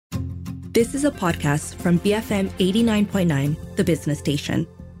This is a podcast from BFM 89.9, the business station.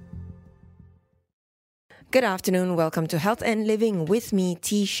 Good afternoon. Welcome to Health and Living with me,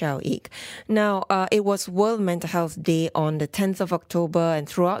 T. Xiao Ik. Now, it was World Mental Health Day on the 10th of October, and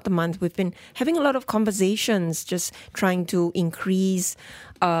throughout the month, we've been having a lot of conversations, just trying to increase,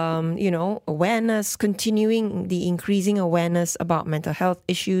 awareness, continuing the increasing awareness about mental health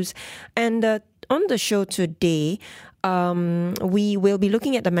issues. And on the show today, we will be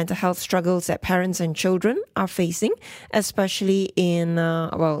looking at the mental health struggles that parents and children are facing, especially in,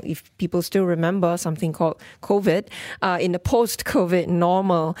 if people still remember something called COVID, in the post-COVID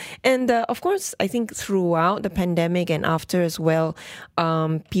normal. And of course, I think throughout the pandemic and after as well,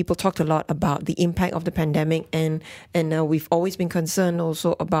 people talked a lot about the impact of the pandemic, and we've always been concerned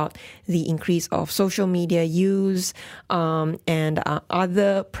also about the increase of social media use and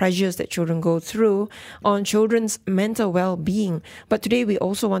other pressures that children go through on children's mental well-being. But today we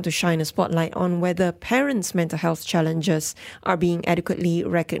also want to shine a spotlight on whether parents' mental health challenges are being adequately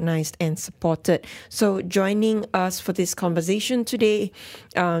recognized and supported. So joining us for this conversation today,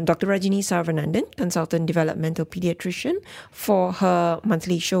 Dr. Rajini Sarvanandan, consultant developmental pediatrician, for her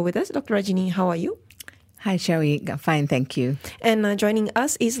monthly show with us. Dr. Rajini, how are you? Hi, Shawi. Fine, thank you. And joining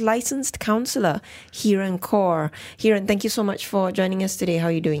us is licensed counsellor Hiran Kaur. Hiran, thank you so much for joining us today. How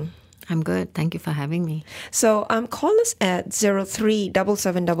are you doing? I'm good. Thank you for having me. So call us at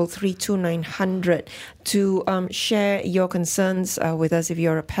 03-7733-2900 to share your concerns with us if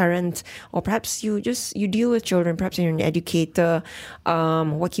you're a parent, or perhaps you deal with children, perhaps you're an educator.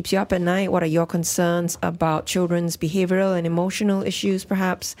 What keeps you up at night? What are your concerns about children's behavioral and emotional issues,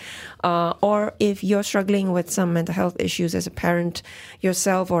 perhaps? Or if you're struggling with some mental health issues as a parent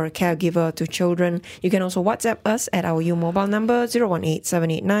yourself or a caregiver to children, you can also WhatsApp us at our U mobile number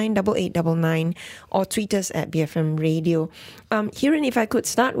 018-789-8899 or tweet us at BFM Radio. Hiran, if I could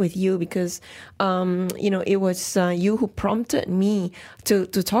start with you, because it was you who prompted me to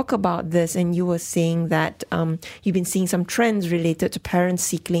talk about this, and you were saying that you've been seeing some trends related to parents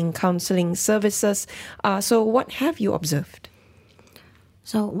seeking counselling services. So what have you observed?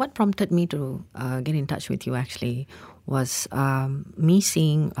 So what prompted me to get in touch with you actually was me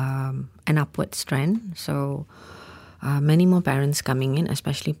seeing an upward trend. So many more parents coming in,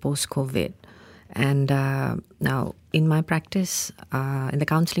 especially post-COVID. And now in my practice, in the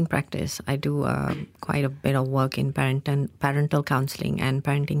counseling practice, I do quite a bit of work in parental counseling and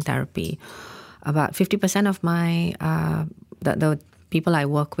parenting therapy. About 50% of my the people I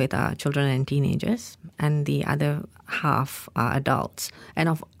work with are children and teenagers, and the other half are adults. And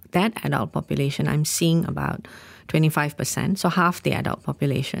of that adult population, I'm seeing about 25%, so half the adult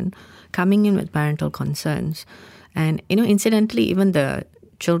population, coming in with parental concerns. And, incidentally, even the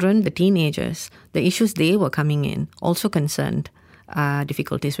children, the teenagers, the issues they were coming in also concerned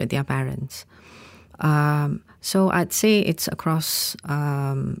difficulties with their parents. So I'd say it's across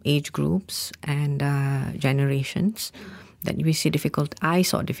age groups and generations that we see I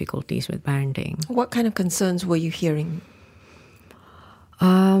saw difficulties with parenting. What kind of concerns were you hearing?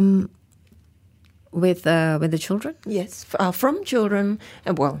 With the children? Yes, from children,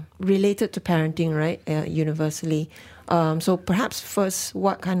 related to parenting, right, universally. So perhaps first,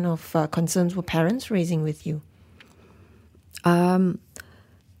 what kind of concerns were parents raising with you? There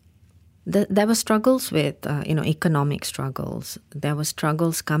were struggles with, economic struggles. There were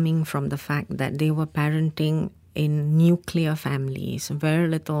struggles coming from the fact that they were parenting in nuclear families, very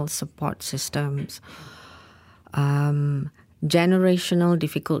little support systems, generational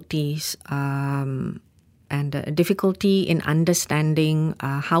difficulties, and difficulty in understanding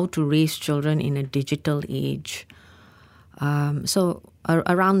how to raise children in a digital age. So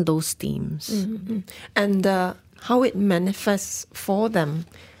around those themes. Mm-hmm. And how it manifests for them,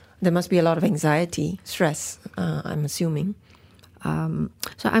 there must be a lot of anxiety, stress, I'm assuming.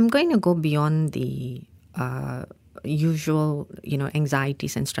 So I'm going to go beyond the usual,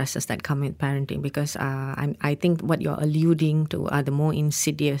 anxieties and stresses that come with parenting, because I think what you're alluding to are the more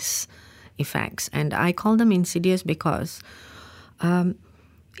insidious effects. And I call them insidious because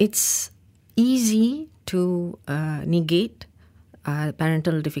it's easy to negate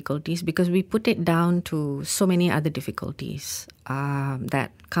parental difficulties because we put it down to so many other difficulties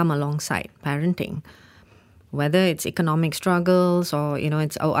that come alongside parenting. Whether it's economic struggles or,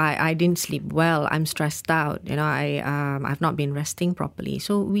 I didn't sleep well, I'm stressed out, I've not been resting properly.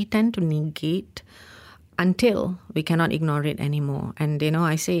 So we tend to negate until we cannot ignore it anymore. And,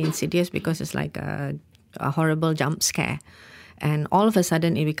 I say insidious because it's like a horrible jump scare. And all of a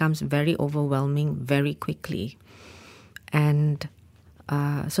sudden it becomes very overwhelming very quickly. And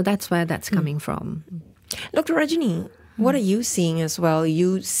so that's where that's coming from. Dr. Rajini, What are you seeing as well?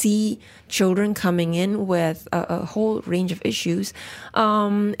 You see children coming in with a whole range of issues,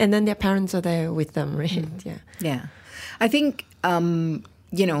 and then their parents are there with them, right? Yeah. I think,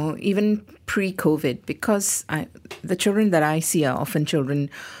 even pre-COVID, because the children that I see are often children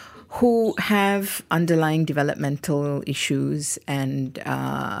who have underlying developmental issues and,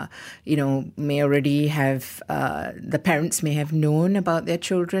 may already have, the parents may have known about their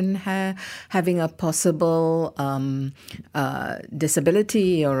children having a possible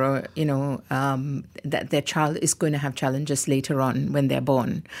disability or, that their child is going to have challenges later on when they're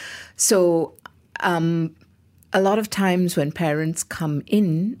born. So a lot of times when parents come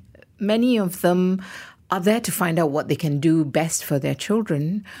in, many of them are there to find out what they can do best for their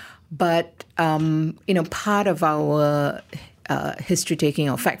children. But, part of our history-taking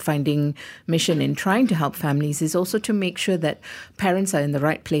or fact-finding mission in trying to help families is also to make sure that parents are in the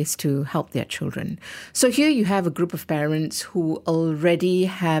right place to help their children. So here you have a group of parents who already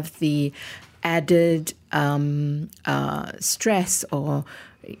have the added stress or,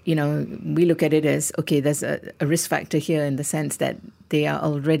 we look at it as, okay, there's a risk factor here in the sense that they are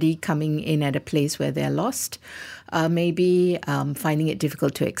already coming in at a place where they're lost, maybe finding it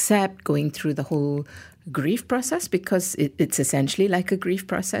difficult to accept, going through the whole grief process, because it's essentially like a grief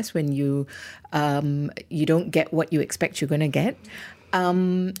process when you don't get what you expect you're going to get.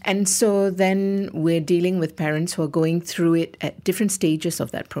 And so then we're dealing with parents who are going through it at different stages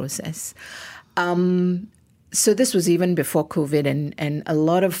of that process. So this was even before COVID, and a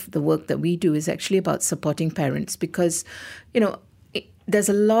lot of the work that we do is actually about supporting parents because, there's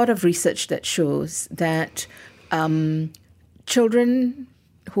a lot of research that shows that children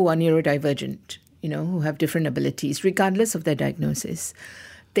who are neurodivergent, who have different abilities, regardless of their diagnosis,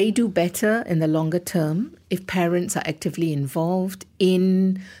 they do better in the longer term if parents are actively involved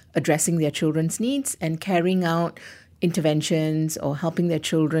in addressing their children's needs and carrying out interventions or helping their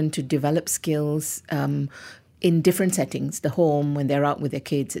children to develop skills in different settings, the home, when they're out with their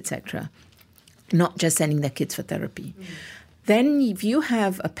kids, etc., not just sending their kids for therapy. Then if you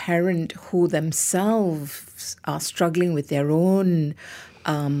have a parent who themselves are struggling with their own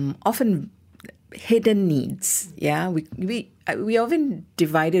often hidden needs, we often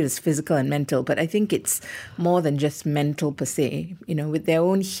divide it as physical and mental, but I think it's more than just mental per se, with their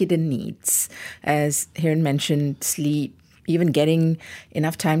own hidden needs, as Hiran mentioned, sleep, even getting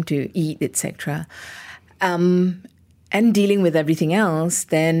enough time to eat, etc., and dealing with everything else,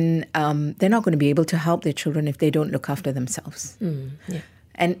 then they're not going to be able to help their children if they don't look after themselves.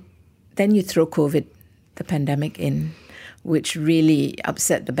 And then you throw COVID, the pandemic, in, which really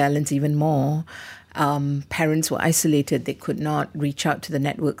upset the balance even more. Parents were isolated. They could not reach out to the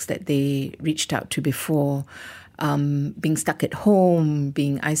networks that they reached out to before. Being stuck at home,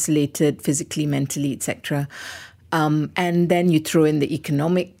 being isolated physically, mentally, etc. And then you throw in the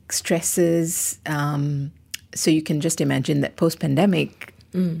economic stresses. So you can just imagine that post-pandemic.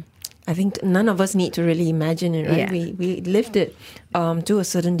 I think none of us need to really imagine it, right? Yeah. We lived it to a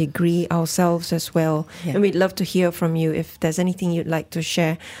certain degree ourselves as well. Yeah. And we'd love to hear from you if there's anything you'd like to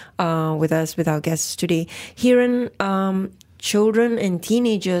share with us, with our guests today. Hiran, children and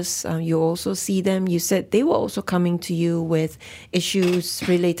teenagers, you also see them. You said they were also coming to you with issues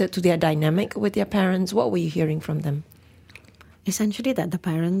related to their dynamic with their parents. What were you hearing from them? Essentially that the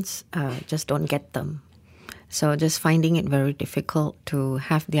parents just don't get them. So just finding it very difficult to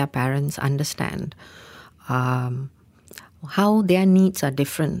have their parents understand how their needs are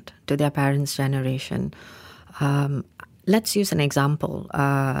different to their parents' generation. Let's use an example.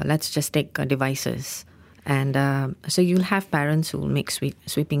 Let's just take devices. And so you'll have parents who will make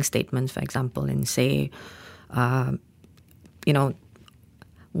sweeping statements, for example, and say,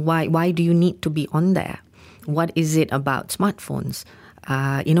 why do you need to be on there? What is it about smartphones?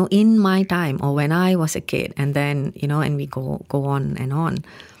 In my time or when I was a kid, and then, and we go on and on.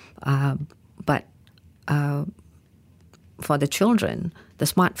 But for the children, the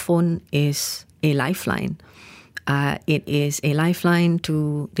smartphone is a lifeline. It is a lifeline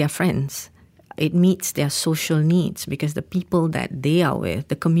to their friends. It meets their social needs because the people that they are with,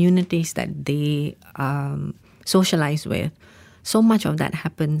 the communities that they socialize with, so much of that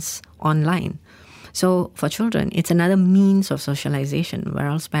happens online. So for children, it's another means of socialization,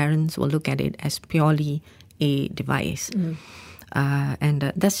 whereas parents will look at it as purely a device.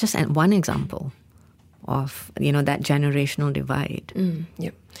 And that's just one example of, that generational divide.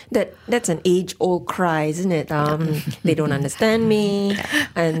 Yep. That's an age-old cry, isn't it? They don't understand me.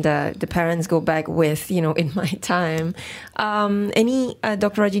 And the parents go back with, in my time.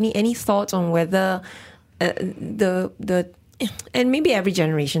 Dr. Rajini, any thoughts on whether the and maybe every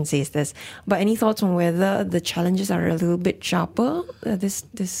generation says this, but any thoughts on whether the challenges are a little bit sharper?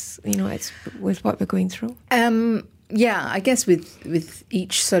 It's with what we're going through. Yeah, I guess with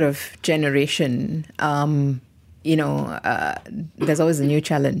each sort of generation, there's always a new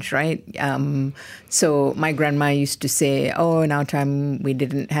challenge, right? So my grandma used to say, oh, in our time we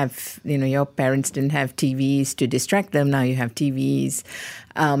didn't have, your parents didn't have TVs to distract them. Now you have TVs.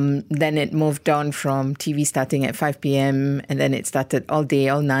 Then it moved on from TV starting at 5 p.m. and then it started all day,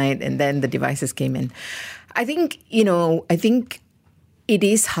 all night, and then the devices came in. I think it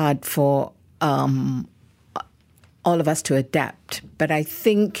is hard for all of us to adapt, but I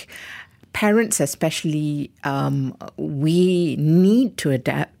think parents especially, we need to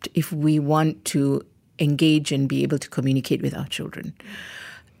adapt if we want to engage and be able to communicate with our children.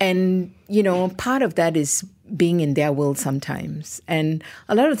 And, part of that is being in their world sometimes. And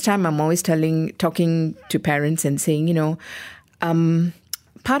a lot of the time I'm always talking to parents and saying,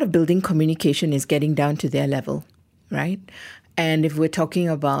 part of building communication is getting down to their level, right? And if we're talking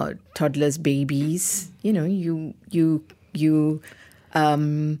about toddlers, babies, you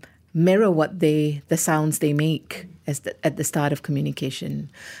mirror the sounds they make at the start of communication.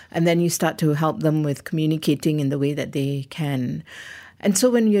 And then you start to help them with communicating in the way that they can. And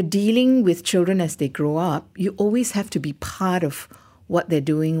so when you're dealing with children as they grow up, you always have to be part of what they're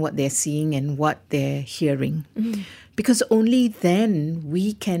doing, what they're seeing, and what they're hearing. Mm-hmm. Because only then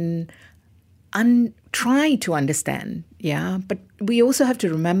we can try to understand, yeah? But we also have to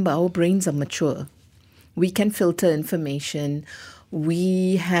remember our brains are mature. We can filter information.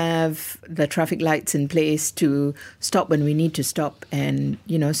 We have the traffic lights in place to stop when we need to stop and,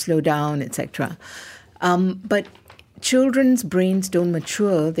 slow down, etc. But children's brains don't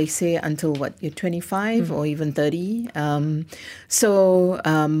mature, they say, until you're 25 or even 30. And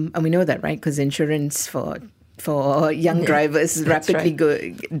we know that, right? Because insurance for young drivers rapidly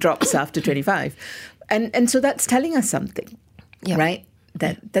drops after 25. And so that's telling us something, right?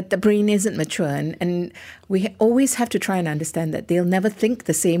 That the brain isn't mature. And we always have to try and understand that they'll never think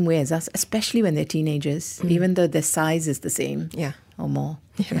the same way as us, especially when they're teenagers, even though their size is the same or more.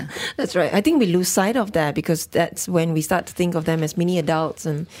 Yeah, that's right. I think we lose sight of that because that's when we start to think of them as mini adults.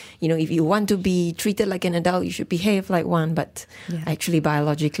 And, if you want to be treated like an adult, you should behave like one. But actually,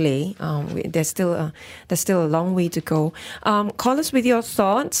 biologically, there's still a long way to go. Call us with your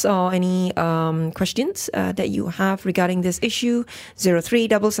thoughts or any questions that you have regarding this issue.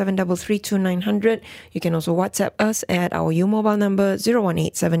 0377332900. You can also WhatsApp us at our mobile number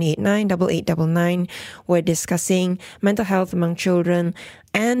 018-789-8899. We're discussing mental health among children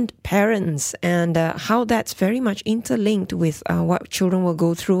and parents and how that's very much interlinked with what children will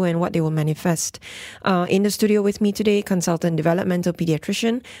go through and what they will manifest. In the studio with me today, consultant developmental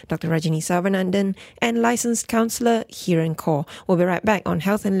pediatrician, Dr. Rajini Sarvanandan, and licensed counsellor Hiran Kaur. We'll be right back on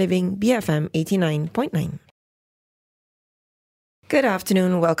Health and Living, BFM 89.9. Good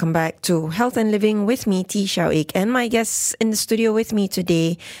afternoon. Welcome back to Health and Living with me, T. Xiao Ik, and my guests in the studio with me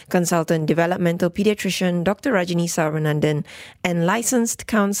today, consultant developmental pediatrician Dr. Rajini Sarvanandan and licensed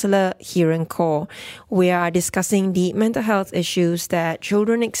counsellor Hiran Kaur. We are discussing the mental health issues that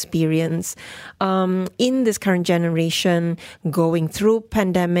children experience in this current generation, going through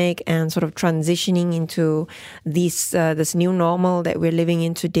pandemic and sort of transitioning into this new normal that we're living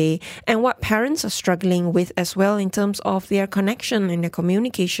in today, and what parents are struggling with as well in terms of their connection in the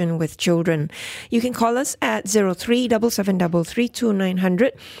communication with children. You can call us at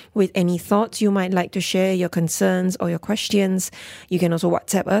 0377332900 with any thoughts you might like to share, your concerns or your questions. You can also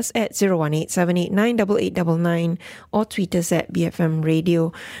WhatsApp us at 018-789-8899 or tweet us at BFM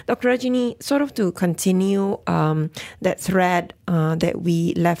Radio. Dr. Rajini, sort of to continue that thread that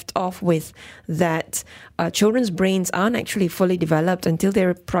we left off with, that children's brains aren't actually fully developed until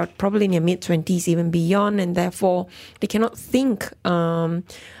they're probably in their mid-20s, even beyond, and therefore they cannot think.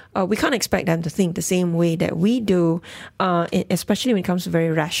 We can't expect them to think the same way that we do, especially when it comes to very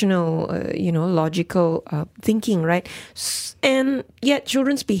rational, logical thinking, right? And yet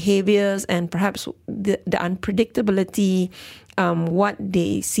children's behaviors and perhaps the unpredictability, what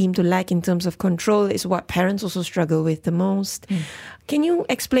they seem to lack in terms of control is what parents also struggle with the most. Can you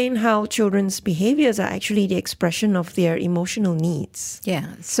explain how children's behaviors are actually the expression of their emotional needs?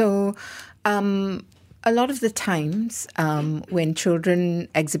 Yeah, so a lot of the times when children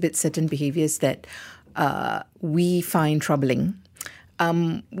exhibit certain behaviors that we find troubling,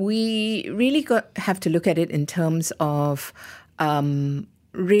 we really have to look at it in terms of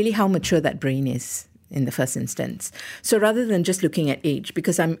really how mature that brain is in the first instance. So rather than just looking at age,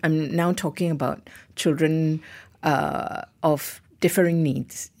 because I'm now talking about children of differing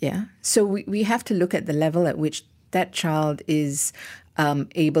needs, yeah? So we have to look at the level at which that child is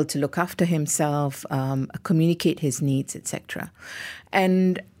able to look after himself, communicate his needs, etc.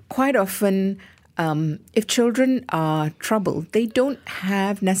 And quite often, if children are troubled, they don't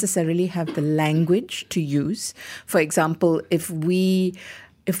necessarily have the language to use. For example, if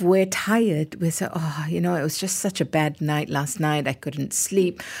we're tired, we say, it was just such a bad night last night. I couldn't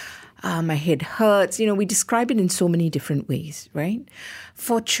sleep. My head hurts. We describe it in so many different ways, right?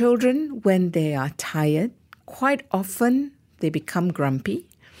 For children, when they are tired, quite often they become grumpy.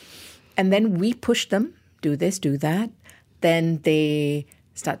 And then we push them, do this, do that. Then they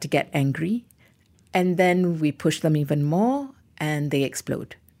start to get angry. And then we push them even more and they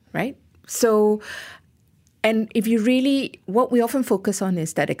explode, right? So, and if you really, what we often focus on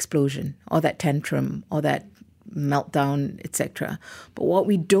is that explosion or that tantrum or that meltdown, etc. But what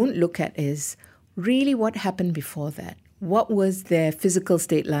we don't look at is really what happened before that. What was their physical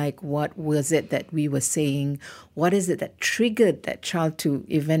state like? What was it that we were saying? What is it that triggered that child to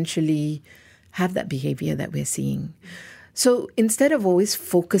eventually have that behavior that we're seeing? So instead of always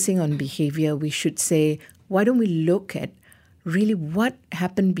focusing on behavior, we should say, why don't we look at really what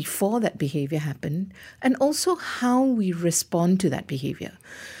happened before that behavior happened and also how we respond to that behavior?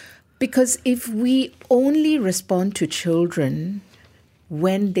 Because if we only respond to children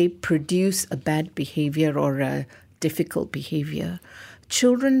when they produce a bad behavior or a difficult behavior,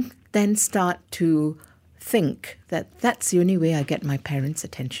 children then start to think that that's the only way I get my parents'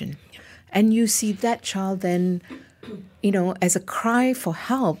 attention. And you see that child then, as a cry for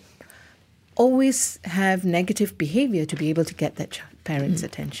help, always have negative behavior to be able to get that parents'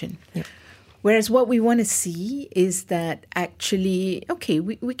 attention. Yeah. Whereas what we want to see is that actually,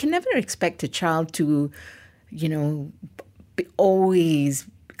 we can never expect a child to, be always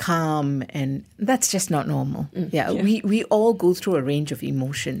calm, and that's just not normal. We all go through a range of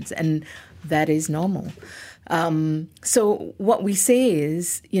emotions, and that is normal. So what we say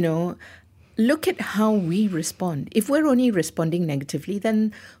is, look at how we respond. If we're only responding negatively,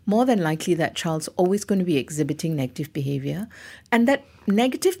 then more than likely that child's always going to be exhibiting negative behavior. And that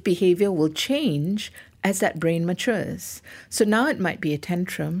negative behavior will change as that brain matures. So now it might be a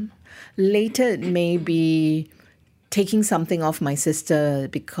tantrum. Later it may be taking something off my sister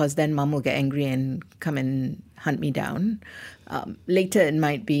because then mom will get angry and come and hunt me down. Later it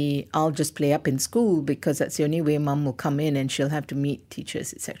might be I'll just play up in school because that's the only way mom will come in and she'll have to meet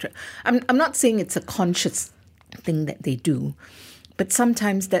teachers, etc. I'm not saying it's a conscious thing that they do, but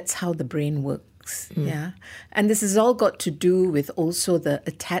sometimes that's how the brain works. Yeah. And this has all got to do with also the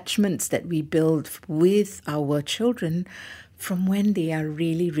attachments that we build with our children from when they are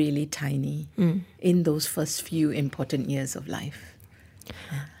really, really tiny in those first few important years of life.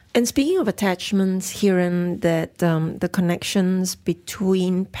 Yeah. And speaking of attachments, Hiran, that the connections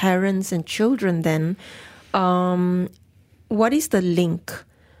between parents and children then, what is the link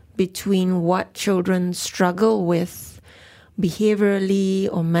between what children struggle with behaviorally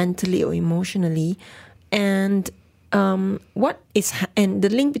or mentally or emotionally and and the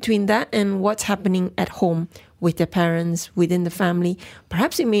link between that and what's happening at home with their parents, within the family?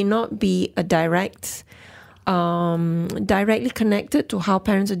 Perhaps it may not be a directly connected to how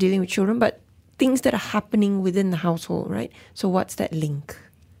parents are dealing with children, but things that are happening within the household, right? So what's that link?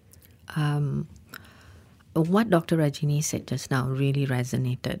 What Dr. Rajini said just now really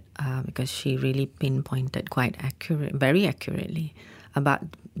resonated because she really pinpointed very accurately about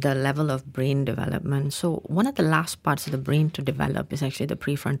the level of brain development. So one of the last parts of the brain to develop is actually the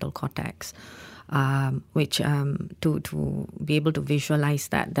prefrontal cortex. Which to be able to visualize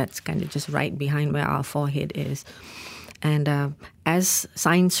that's kind of just right behind where our forehead is. And as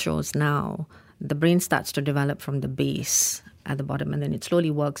science shows now, the brain starts to develop from the base at the bottom, and then it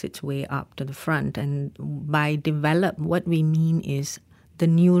slowly works its way up to the front. And by develop, what we mean is the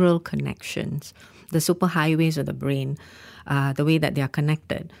neural connections, the superhighways of the brain, the way that they are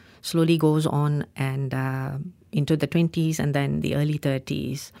connected, slowly goes on and into the 20s and then the early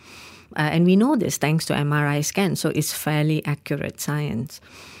 30s. And we know this thanks to MRI scans, so it's fairly accurate science.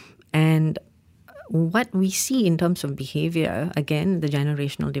 And what we see in terms of behavior, again, the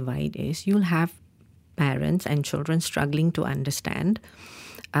generational divide is you'll have parents and children struggling to understand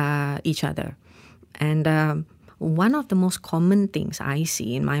each other. And one of the most common things I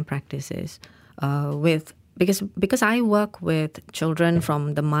see in my practice is because I work with children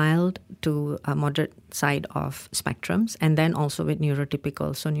from the mild to moderate side of spectrums, and then also with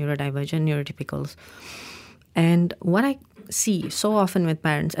neurotypicals, so neurodivergent neurotypicals. And what I see so often with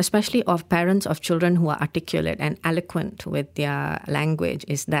parents, especially of parents of children who are articulate and eloquent with their language,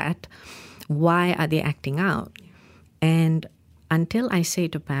 is that why are they acting out? And until I say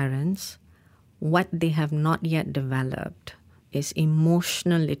to parents, what they have not yet developed is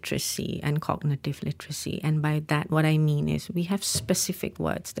emotional literacy and cognitive literacy. And by that, what I mean is we have specific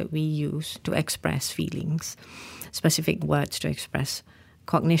words that we use to express feelings, specific words to express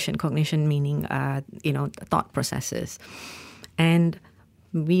cognition meaning, thought processes. And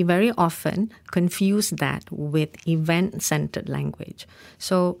we very often confuse that with event-centered language.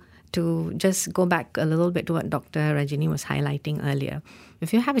 So to just go back a little bit to what Dr. Rajini was highlighting earlier,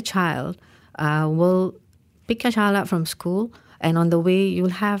 if you have a child, we'll pick your child up from school, and on the way you'll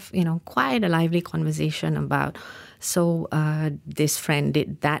have, quite a lively conversation about, this friend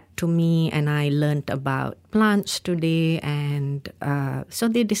did that to me, and I learned about plants today, and so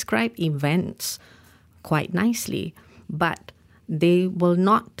they describe events quite nicely, but they will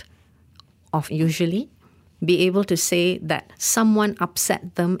not usually be able to say that someone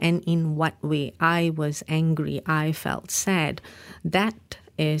upset them and in what way. I was angry, I felt sad. That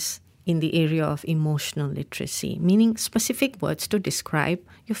is in the area of emotional literacy, meaning specific words to describe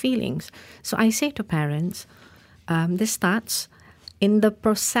your feelings. So I say to parents, this starts in the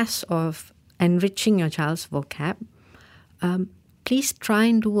process of enriching your child's vocab. Please try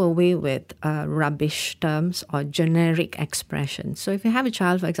and do away with rubbish terms or generic expressions. So if you have a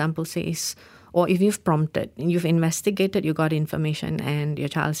child, for example, says, or if you've prompted, you've investigated, you got information, and your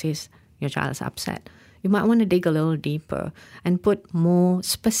child says your child's upset, you might want to dig a little deeper and put more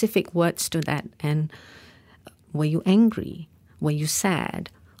specific words to that. And were you angry? Were you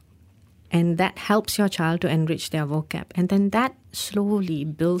sad? And that helps your child to enrich their vocab. And then that slowly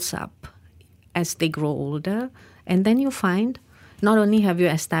builds up as they grow older. And then you find not only have you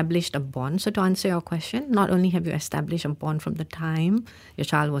established a bond, so to answer your question, not only have you established a bond from the time your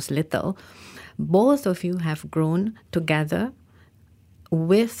child was little, both of you have grown together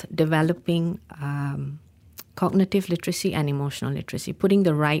with developing cognitive literacy and emotional literacy, putting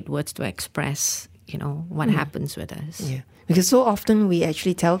the right words to express, what happens with us. Yeah, because so often we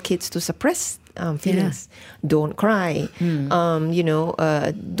actually tell kids to suppress feelings. Yeah. Don't cry.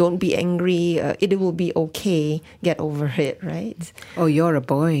 Don't be angry. It will be okay. Get over it, right? Oh, you're a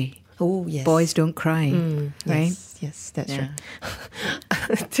boy. Oh, yes. Boys don't cry, right? Yes, that's right.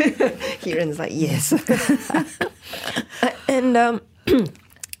 Kieran's like, yes. And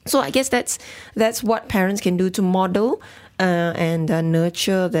so I guess that's what parents can do to model and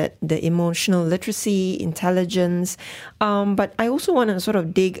nurture the emotional literacy, intelligence. But I also want to sort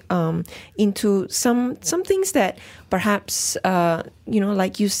of dig into some things that perhaps,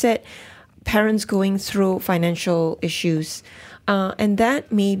 like you said, parents going through financial issues. And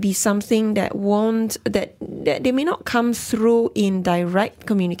that may be something that they may not come through in direct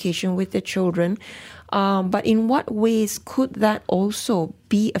communication with the children. But in what ways could that also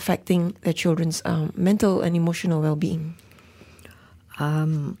be affecting the children's mental and emotional well-being?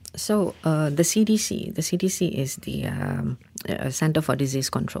 So the CDC is the Center for Disease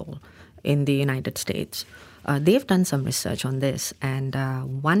Control in the United States. They've done some research on this, and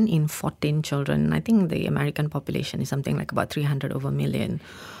 1 in 14 children, I think the American population is something like about 300 over million,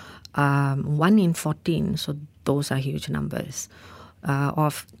 1 in 14, so those are huge numbers,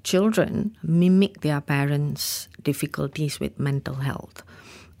 of children mimic their parents' difficulties with mental health.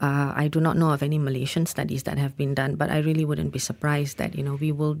 I do not know of any Malaysian studies that have been done, but I really wouldn't be surprised that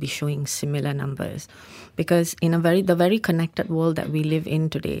we will be showing similar numbers, because in the very connected world that we live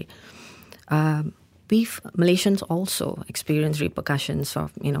in today, Malaysians also experience repercussions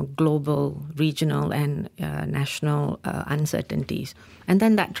of global, regional, and national uncertainties, and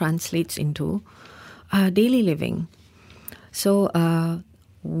then that translates into daily living. So,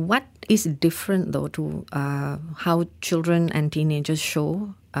 what is different though to how children and teenagers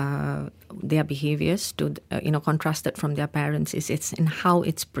show their behaviors to contrasted from their parents is it's in how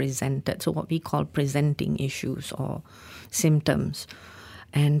it's presented. So what we call presenting issues or symptoms,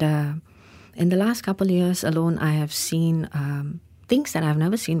 and in the last couple of years alone, I have seen things that I've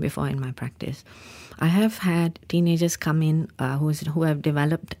never seen before in my practice. I have had teenagers come in who have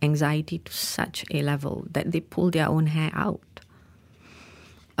developed anxiety to such a level that they pull their own hair out.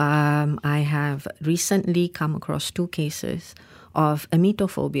 I have recently come across 2 cases of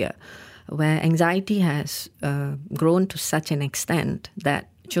emetophobia, where anxiety has grown to such an extent that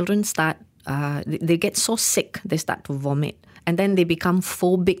children they get so sick, they start to vomit. And then they become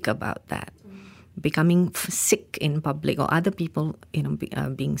phobic about that, becoming sick in public, or other people,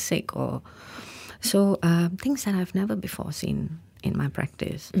 being sick, or so things that I've never before seen in my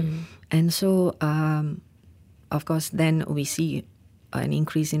practice. And so, of course, then we see an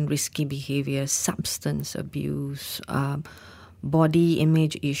increase in risky behavior, substance abuse, body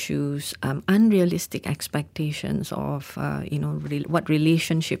image issues, unrealistic expectations of what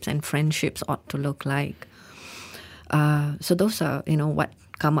relationships and friendships ought to look like. So those are what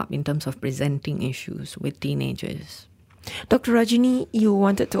come up in terms of presenting issues with teenagers. Dr. Rajini, you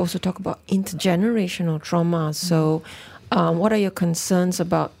wanted to also talk about intergenerational trauma. So what are your concerns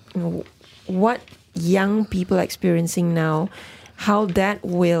about what young people are experiencing now, how that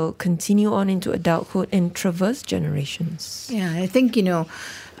will continue on into adulthood and traverse generations? Yeah, I think,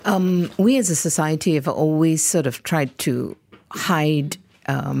 we as a society have always sort of tried to hide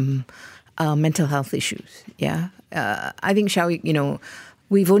mental health issues. Yeah. I think,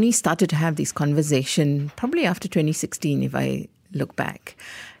 we've only started to have this conversation probably after 2016, if I look back.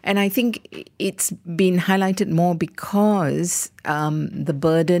 And I think it's been highlighted more because the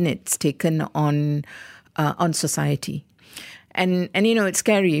burden it's taken on society. And it's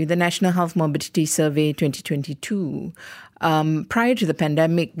scary. The National Health Morbidity Survey 2022, prior to the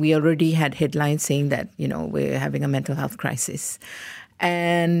pandemic, we already had headlines saying that, we're having a mental health crisis.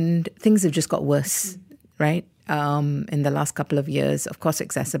 And things have just got worse, right? In the last couple of years, of course,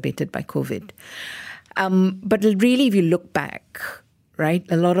 exacerbated by COVID. But really, if you look back, right,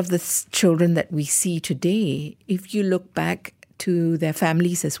 a lot of the children that we see today, if you look back to their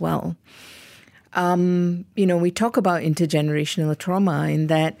families as well, we talk about intergenerational trauma in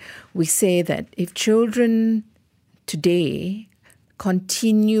that we say that if children today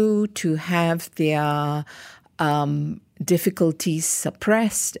continue to have their difficulties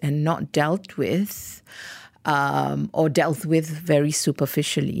suppressed and not dealt with, or dealt with very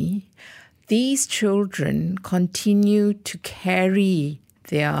superficially, these children continue to carry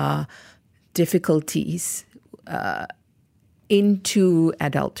their difficulties into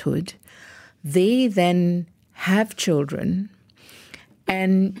adulthood. They then have children.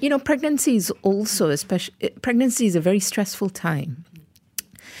 And, pregnancy is also, pregnancy is a very stressful time.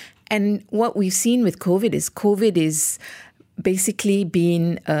 And what we've seen with COVID is basically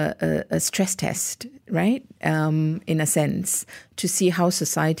been a stress test, right? In a sense, to see how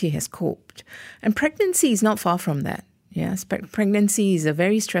society has coped. And pregnancy is not far from that. Yes, pregnancy is a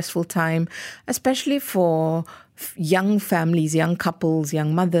very stressful time, especially for young families, young couples,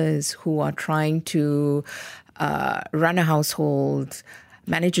 young mothers who are trying to run a household,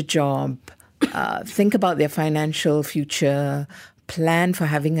 manage a job, think about their financial future, plan for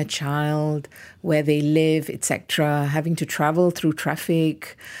having a child, where they live, etc., having to travel through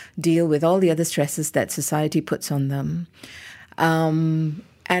traffic, deal with all the other stresses that society puts on them. And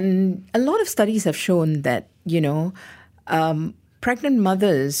a lot of studies have shown that, pregnant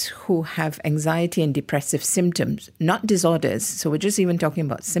mothers who have anxiety and depressive symptoms, not disorders, so we're just even talking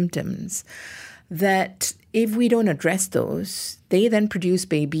about symptoms, that if we don't address those, they then produce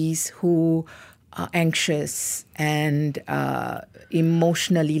babies who are anxious and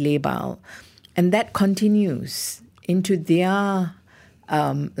emotionally labile. And that continues into their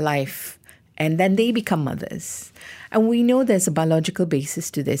life. And then they become mothers. And we know there's a biological basis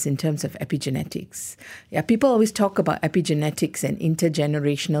to this in terms of epigenetics. Yeah, people always talk about epigenetics and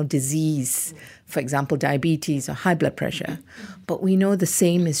intergenerational disease, for example, diabetes or high blood pressure. But we know the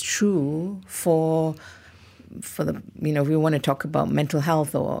same is true for the, if we want to talk about mental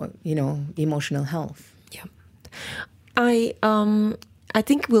health or, emotional health. Yeah. I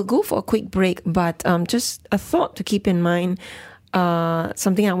think we'll go for a quick break, but just a thought to keep in mind,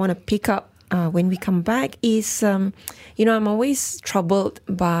 something I want to pick up when we come back is, I'm always troubled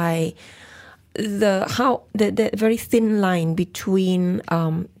by the very thin line between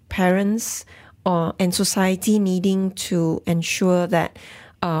parents and society needing to ensure that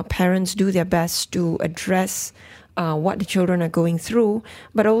parents do their best to address what the children are going through,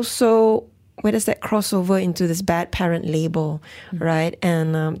 but also where does that cross over into this bad parent label, right?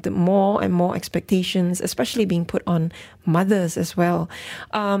 And the more and more expectations, especially being put on mothers as well.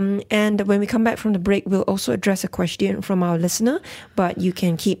 And when we come back from the break, we'll also address a question from our listener, but you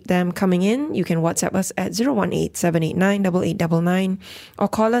can keep them coming in. You can WhatsApp us at 018-789-8899 or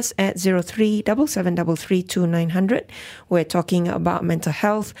call us at 03-7733-2900. We're talking about mental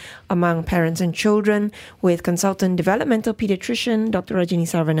health among parents and children with consultant developmental pediatrician Dr. Rajini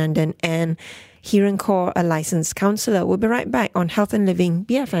Sarvanandan and Hiren Kaur, a licensed counsellor. We'll be right back on Health and Living,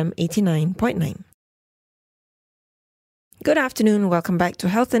 BFM 89.9. Good afternoon. Welcome back to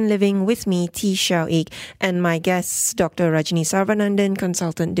Health and Living with me, T. Xiao Ik, and my guests, Dr. Rajni Sarvanandan,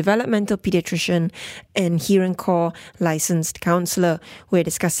 consultant developmental pediatrician and Hearing Core licensed counsellor. We're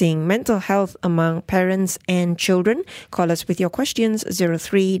discussing mental health among parents and children. Call us with your questions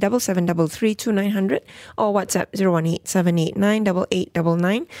 0377332900 or WhatsApp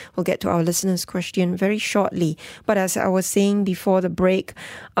 018-789-8899. We'll get to our listeners' question very shortly. But as I was saying before the break,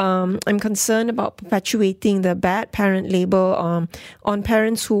 I'm concerned about perpetuating the bad parent label on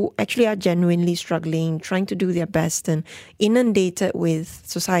parents who actually are genuinely struggling, trying to do their best and inundated with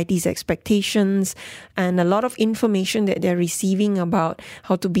society's expectations and a lot of information that they're receiving about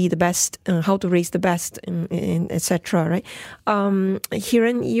how to be the best, how to raise the best, etc. Right?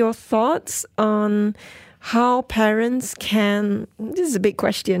 Hiran, your thoughts on how parents can, this is a big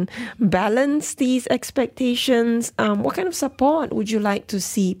question, balance these expectations? What kind of support would you like to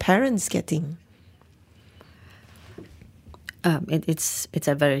see parents getting? It's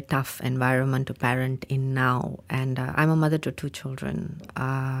a very tough environment to parent in now, and I'm a mother to 2 children.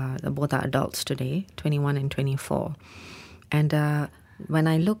 Both are adults today, 21 and 24. And when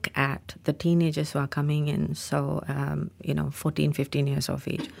I look at the teenagers who are coming in, 14, 15 years of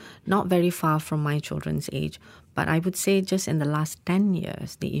age, not very far from my children's age, but I would say just in the last 10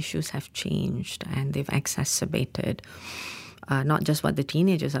 years, the issues have changed and they've exacerbated. Not just what the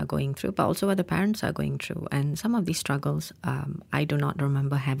teenagers are going through, but also what the parents are going through. And some of these struggles, I do not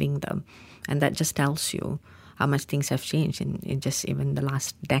remember having them. And that just tells you how much things have changed in just even the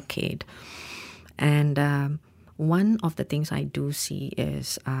last decade. And one of the things I do see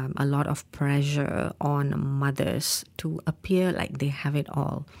is a lot of pressure on mothers to appear like they have it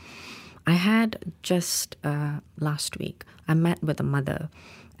all. I had just last week, I met with a mother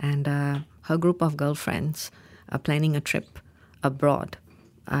and her group of girlfriends are planning a trip abroad.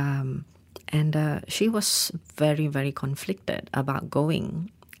 And she was very, very conflicted about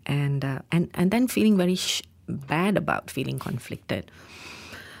going and then feeling very bad about feeling conflicted.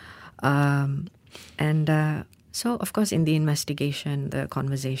 So, of course, in the investigation, the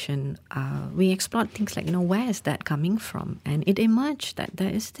conversation, we explored things like, where is that coming from? And it emerged that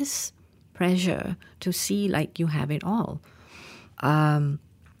there is this pressure to see like you have it all.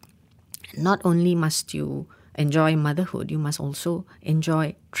 Not only must you enjoy motherhood, you must also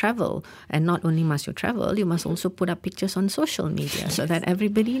enjoy travel. And not only must you travel, you must also put up pictures on social media so that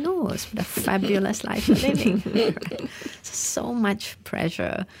everybody knows what a fabulous life you're living. Right? So much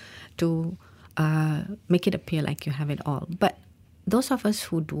pressure to make it appear like you have it all. But those of us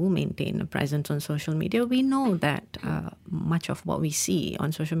who do maintain a presence on social media, we know that much of what we see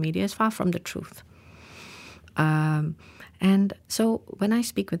on social media is far from the truth. And so when I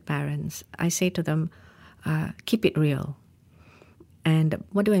speak with parents, I say to them, keep it real. And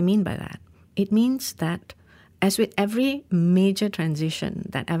what do I mean by that? It means that as with every major transition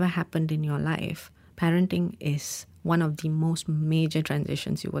that ever happened in your life, parenting is one of the most major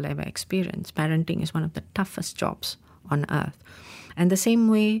transitions you will ever experience. Parenting is one of the toughest jobs on earth. And the same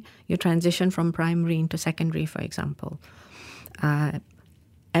way you transition from primary into secondary, for example,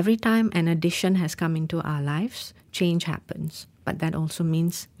 every time an addition has come into our lives, change happens. But that also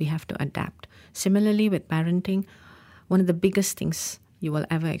means we have to adapt. Similarly, with parenting, one of the biggest things you will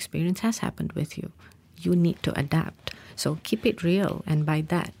ever experience has happened with you. You need to adapt. So keep it real. And by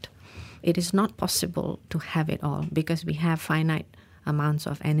that, it is not possible to have it all because we have finite amounts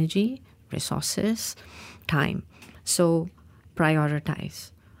of energy, resources, time. So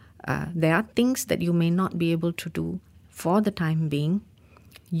prioritize. There are things that you may not be able to do for the time being.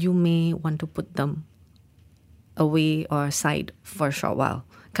 You may want to put them away or aside for a short while.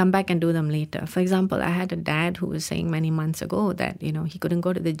 Come back and do them later. For example, I had a dad who was saying many months ago that, he couldn't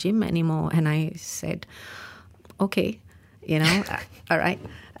go to the gym anymore. And I said, okay, all right.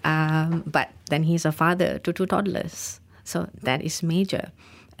 But then he's a father to 2 toddlers. So that is major.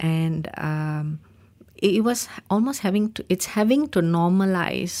 And it was almost having to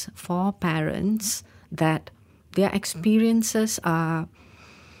normalize for parents that their experiences are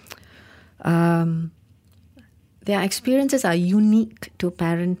unique to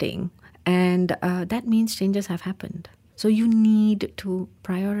parenting, and that means changes have happened. So you need to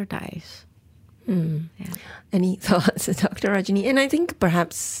prioritize. Yeah. Any thoughts, Dr. Rajni? And I think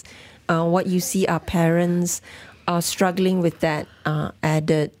perhaps what you see are parents are struggling with that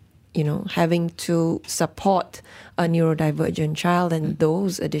added, having to support a neurodivergent child and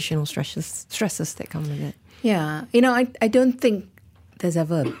those additional stresses that come with it. Yeah. I don't think there's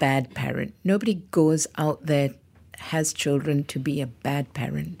ever a bad parent. Nobody goes out there, has children to be a bad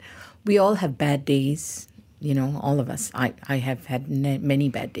parent. We all have bad days. all of us. I have had many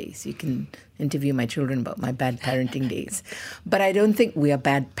bad days. You can interview my children about my bad parenting days. But I don't think we are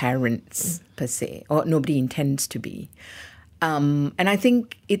bad parents per se, or nobody intends to be. And I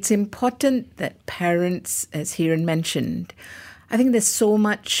think it's important that parents, as Hiran mentioned, I think there's so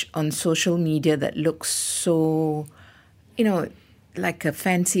much on social media that looks so, like a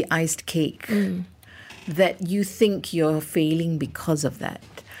fancy iced cake that you think you're failing because of that.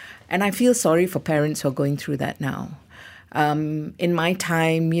 And I feel sorry for parents who are going through that now. In my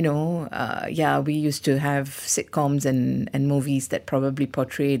time, we used to have sitcoms and movies that probably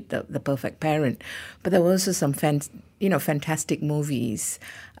portrayed the perfect parent. But there were also some fantastic movies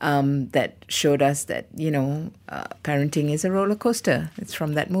that showed us that, parenting is a roller coaster. It's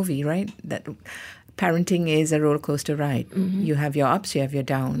from that movie, right? That parenting is a roller coaster ride. Mm-hmm. You have your ups, you have your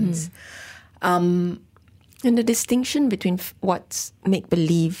downs. And the distinction between what's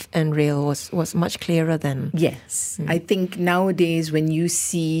make-believe and real was much clearer then. Yes. I think nowadays when you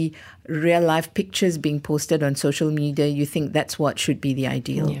see real-life pictures being posted on social media, you think that's what should be the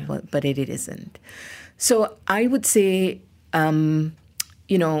ideal, but it isn't. So I would say,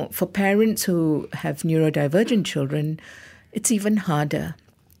 for parents who have neurodivergent children, it's even harder.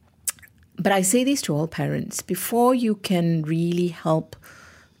 But I say this to all parents, before you can really help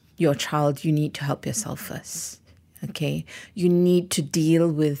your child, you need to help yourself first, okay? You need to deal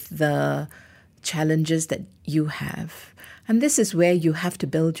with the challenges that you have. And this is where you have to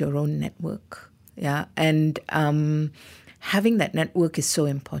build your own network, And having that network is so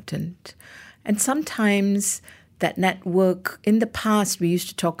important. And sometimes that network, in the past, we used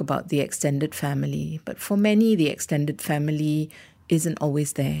to talk about the extended family, but for many, the extended family isn't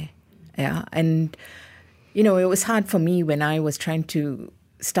always there, And, it was hard for me when I was trying to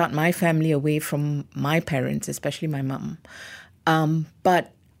start my family away from my parents, especially my mum.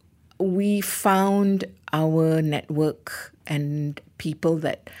 But we found our network and people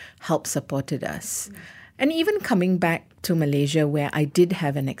that helped supported us. And even coming back to Malaysia, where I did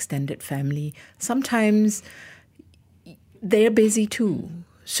have an extended family, sometimes they're busy too.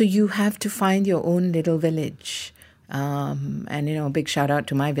 So you have to find your own little village. And, a big shout out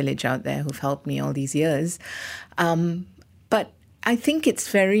to my village out there who've helped me all these years. But I think it's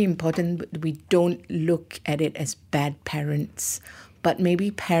very important that we don't look at it as bad parents, but maybe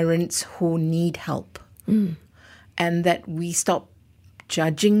parents who need help. And that we stop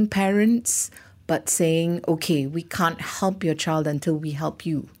judging parents, but saying, okay, we can't help your child until we help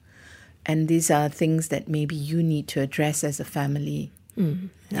you. And these are things that maybe you need to address as a family.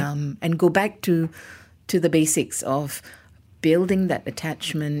 And go back to the basics of building that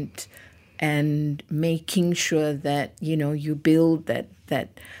attachment and making sure that, you build that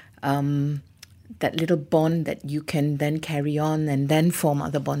little bond that you can then carry on and then form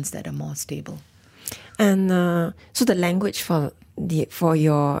other bonds that are more stable. And so the language for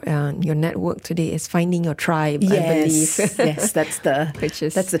your network today is finding your tribe, I believe. Yes, that's the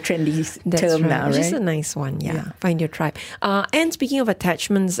trendy term now, right? Which is a nice one, Find your tribe. And speaking of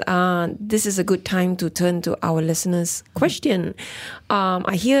attachments, this is a good time to turn to our listeners' question.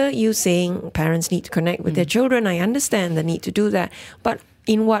 I hear you saying parents need to connect with their children. I understand the need to do that. But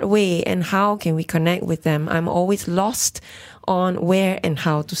in what way and how can we connect with them? I'm always lost on where and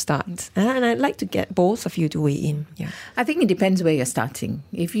how to start. And I'd like to get both of you to weigh in. Yeah, I think it depends where you're starting.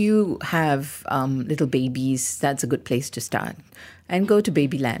 If you have little babies, that's a good place to start. And go to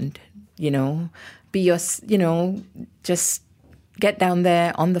Babyland, just get down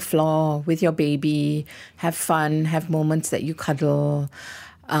there on the floor with your baby, have fun, have moments that you cuddle,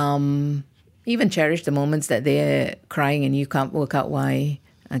 even cherish the moments that they're crying and you can't work out why,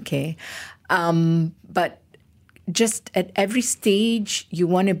 okay? But just at every stage, you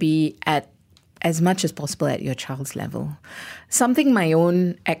want to be at as much as possible at your child's level. Something my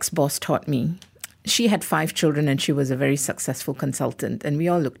own ex-boss taught me. She had 5 children and she was a very successful consultant, and we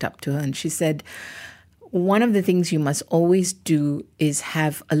all looked up to her. And she said, one of the things you must always do is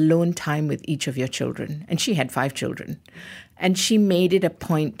have alone time with each of your children. And she had 5 children. And she made it a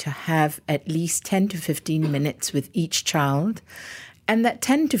point to have at least 10 to 15 minutes with each child. And that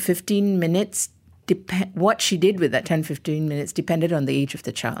 10 to 15 minutes, what she did with that 10, 15 minutes depended on the age of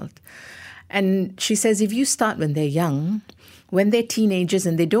the child. And she says, if you start when they're young, when they're teenagers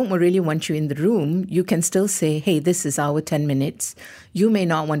and they don't really want you in the room, you can still say, hey, this is our 10 minutes. You may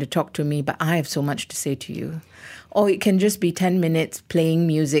not want to talk to me, but I have so much to say to you. Or it can just be 10 minutes playing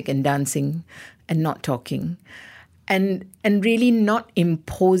music and dancing and not talking. And really not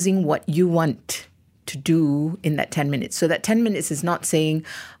imposing what you want to do in that 10 minutes. So that 10 minutes is not saying,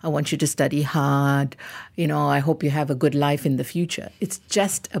 I want you to study hard, I hope you have a good life in the future. It's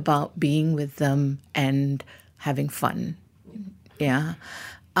just about being with them and having fun. Yeah.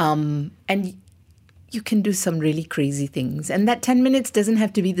 And you can do some really crazy things. And that 10 minutes doesn't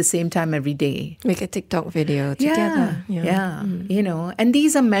have to be the same time every day. Make a TikTok video together. Yeah. And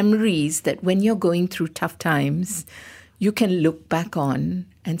these are memories that when you're going through tough times, you can look back on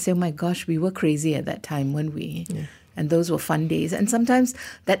and say, oh my gosh, we were crazy at that time, weren't we? Yeah. And those were fun days. And sometimes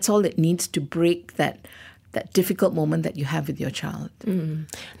that's all it needs to break that difficult moment that you have with your child. 9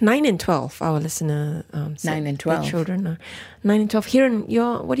 and 12, our listener said 9 and 12. Children are 9 and 12.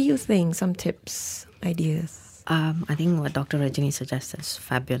 Hiran, what do you think? Some tips, ideas? I think what Dr. Rajini suggests is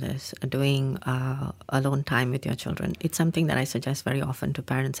fabulous. Doing alone time with your children. It's something that I suggest very often to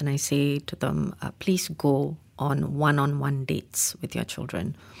parents, and I say to them, please go on one-on-one dates with your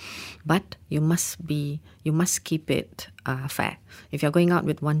children. But you must keep it fair. If you're going out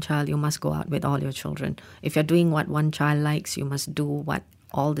with one child, you must go out with all your children. If you're doing what one child likes, you must do what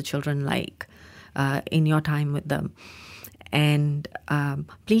all the children like in your time with them. And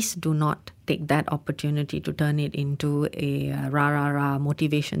please do not take that opportunity to turn it into a rah-rah-rah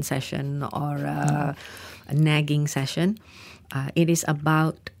motivation session or a nagging session. It is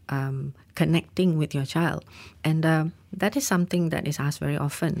about connecting with your child. And that is something that is asked very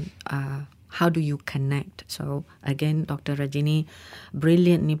often. How do you connect? So again, Dr. Rajini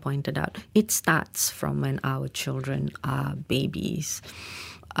brilliantly pointed out, it starts from when our children are babies.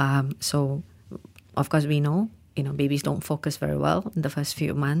 So of course we know, babies don't focus very well in the first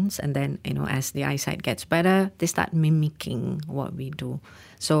few months. And then, as the eyesight gets better, they start mimicking what we do.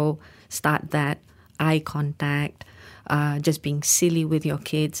 So start that eye contact, just being silly with your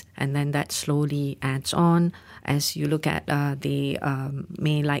kids, and then that slowly adds on. As you look at they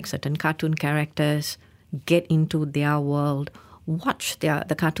may like certain cartoon characters, get into their world, watch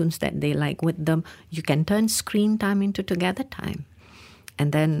the cartoons that they like with them. You can turn screen time into together time.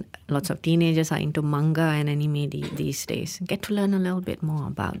 And then lots of teenagers are into manga and anime these days. Get to learn a little bit more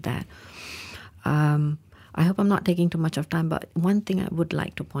about that. I hope I'm not taking too much of time, but one thing I would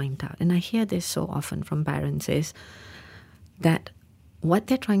like to point out, and I hear this so often from parents, is that what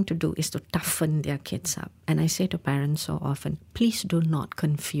they're trying to do is to toughen their kids up. And I say to parents so often, please do not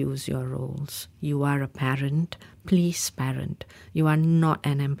confuse your roles. You are a parent. Please parent. You are not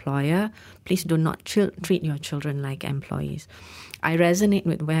an employer. Please do not treat your children like employees. I resonate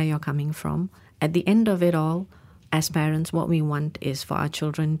with where you're coming from. At the end of it all, as parents, what we want is for our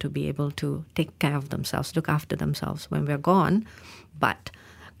children to be able to take care of themselves, look after themselves when we're gone. But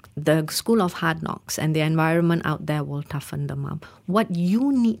the school of hard knocks and the environment out there will toughen them up. What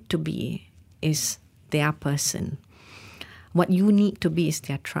you need to be is their person. What you need to be is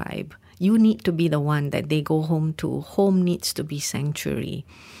their tribe. You need to be the one that they go home to. Home needs to be sanctuary.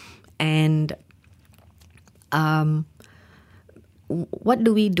 And what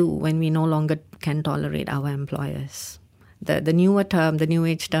do we do when we no longer can tolerate our employers? The newer term, the new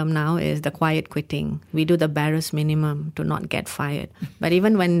age term now is the quiet quitting. We do the barest minimum to not get fired. But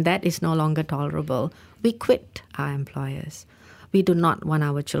even when that is no longer tolerable, we quit our employers. We do not want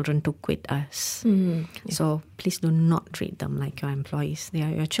our children to quit us. Yeah. So please do not treat them like your employees. They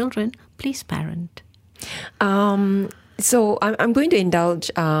are your children. Please parent. So I'm going to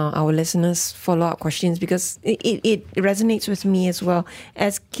indulge our listeners' follow-up questions because it resonates with me as well.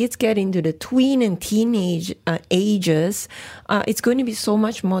 As kids get into the tween and teenage ages, it's going to be so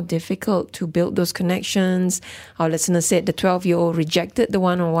much more difficult to build those connections. Our listener said the 12-year-old rejected the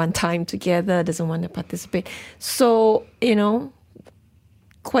one-on-one time together, doesn't want to participate. So,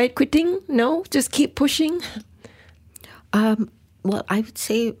 quiet quitting? No? Just keep pushing? Well, I would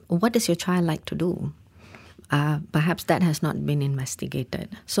say, what does your child like to do? Perhaps that has not been investigated.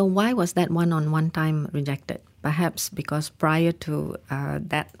 So why was that one-on-one time rejected? Perhaps because prior to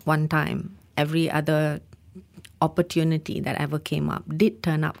that one time, every other opportunity that ever came up did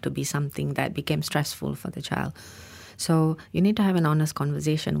turn up to be something that became stressful for the child. So you need to have an honest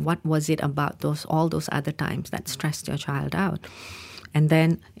conversation. What was it about all those other times that stressed your child out? And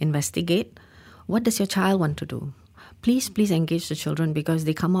then investigate. What does your child want to do? Please engage the children because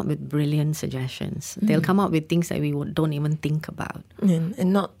they come up with brilliant suggestions. They'll come up with things that we don't even think about.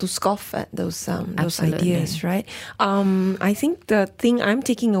 And not to scoff at those ideas, right? I think the thing I'm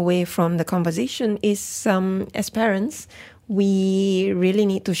taking away from the conversation is, as parents, we really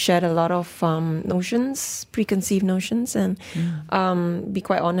need to shed a lot of notions, preconceived notions, and be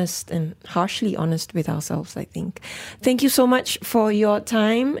quite honest and harshly honest with ourselves, I think. Thank you so much for your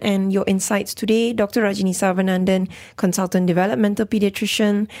time and your insights today. Dr. Rajini Sarvanandan, Consultant Developmental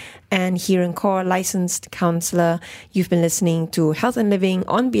Pediatrician, and Hiren Kaur, Licensed Counsellor. You've been listening to Health and Living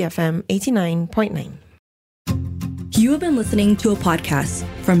on BFM 89.9. You have been listening to a podcast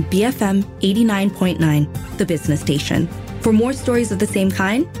from BFM 89.9, the business station. For more stories of the same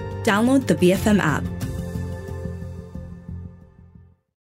kind, download the BFM app.